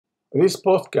This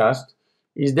podcast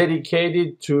is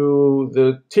dedicated to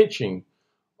the teaching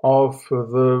of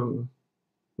the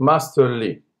Master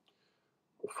Lee.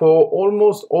 For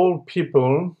almost all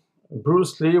people,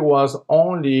 Bruce Lee was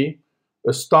only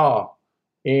a star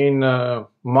in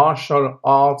martial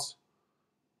arts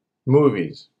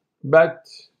movies, but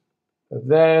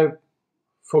they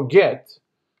forget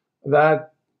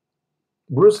that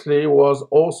Bruce Lee was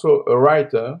also a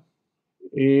writer.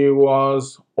 He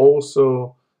was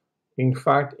also, in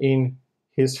fact, in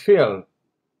his field,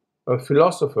 a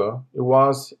philosopher. He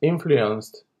was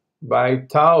influenced by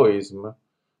Taoism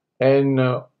and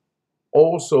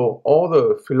also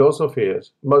other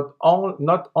philosophies, but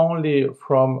not only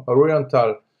from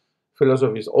Oriental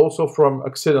philosophies, also from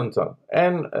Occidental.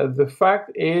 And the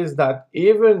fact is that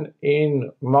even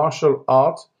in martial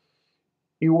arts,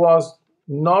 he was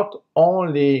not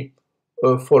only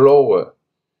a follower,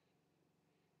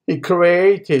 he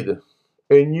created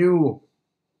a new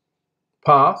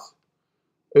path,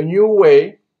 a new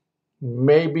way,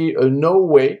 maybe a no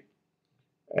way,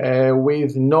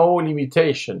 with no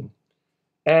limitation.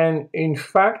 And in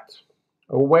fact,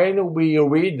 when we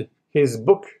read his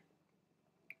book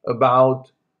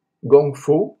about Kung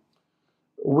Fu,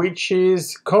 which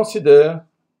is considered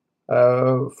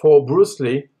for Bruce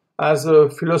Lee as a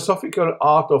philosophical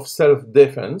art of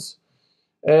self-defense,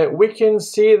 we can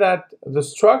see that the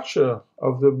structure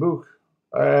of the book,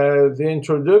 the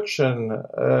introduction,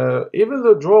 even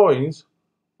the drawings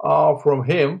are from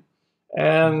him,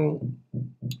 and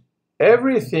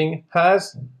everything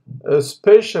has a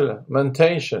special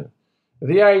mentation.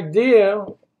 The idea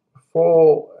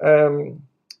for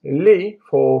Lee,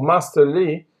 for Master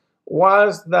Lee,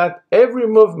 was that every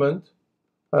movement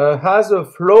has a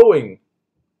flowing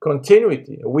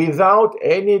continuity without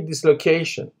any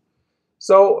dislocation.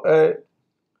 So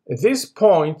this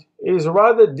point is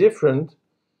rather different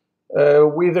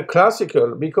with the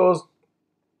classical, because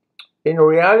in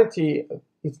reality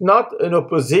it's not an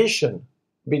opposition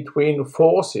between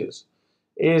forces.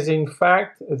 It is in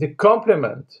fact the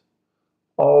complement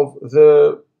of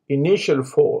the initial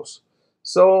force.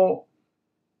 So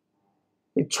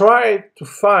he tried to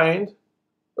find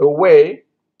a way,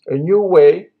 a new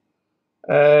way,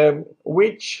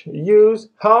 which used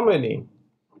harmony,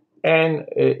 and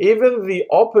even the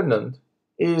opponent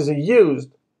is used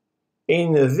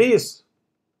in this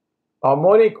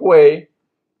harmonic way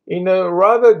in a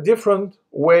rather different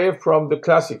way from the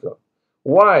classical.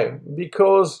 Why?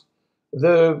 Because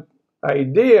the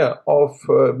idea of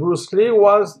Bruce Lee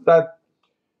was that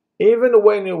even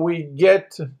when we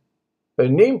get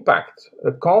an impact,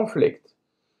 a conflict,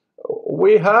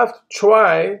 we have to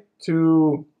try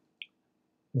to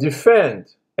defend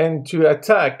and to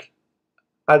attack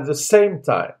at the same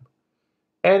time.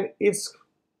 And it's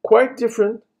quite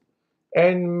different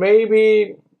and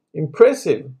maybe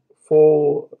impressive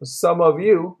for some of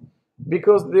you,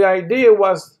 because the idea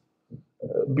was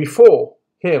before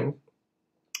him,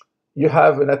 you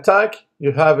have an attack,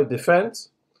 you have a defense,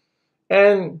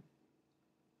 and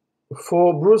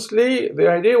for Bruce Lee, the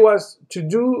idea was to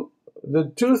do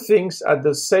the two things at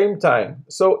the same time.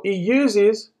 So he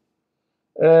uses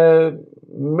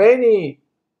many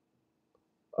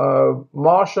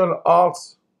martial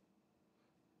arts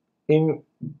in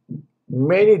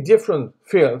many different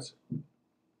fields.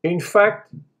 In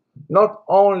fact, not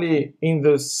only in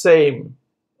the same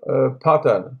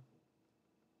pattern,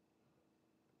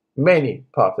 many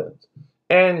patterns.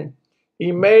 And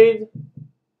he made,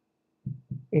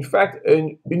 in fact,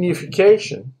 an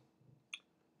unification,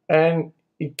 and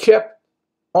he kept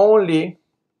only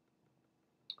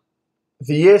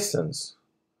the essence.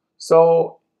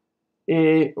 So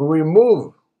he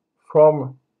removed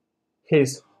from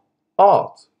his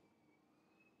art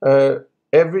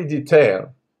every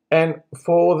detail. And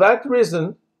for that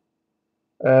reason,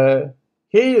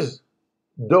 his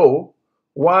Do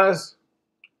was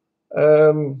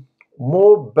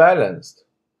more balanced,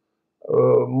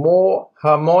 more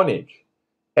harmonic,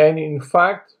 and in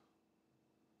fact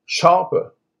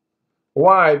sharper.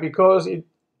 Why? Because it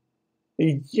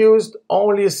used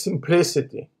only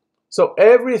simplicity. So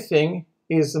everything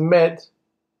is made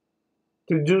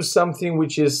to do something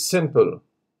which is simple.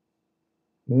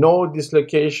 No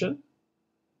dislocation.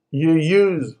 You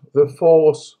use the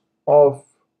force of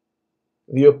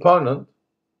the opponent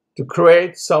to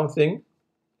create something,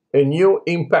 a new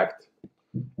impact,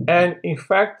 and in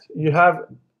fact you have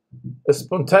a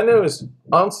spontaneous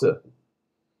answer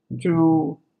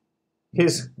to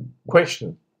his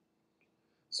question.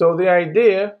 So the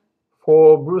idea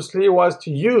for Bruce Lee was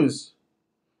to use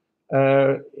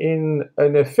in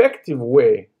an effective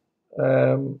way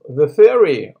the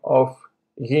theory of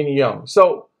yin yang.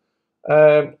 So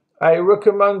I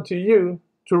recommend to you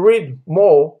to read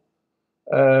more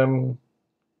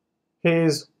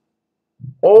his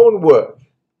own work,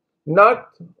 not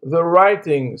the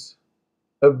writings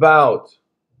about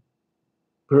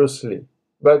Bruce Lee,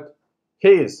 but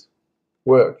his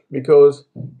work, because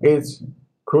it's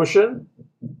crucial,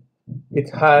 it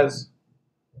has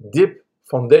deep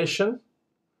foundation,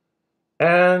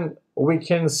 and we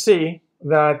can see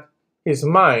that his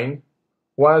mind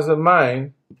was a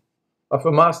mind of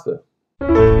a master.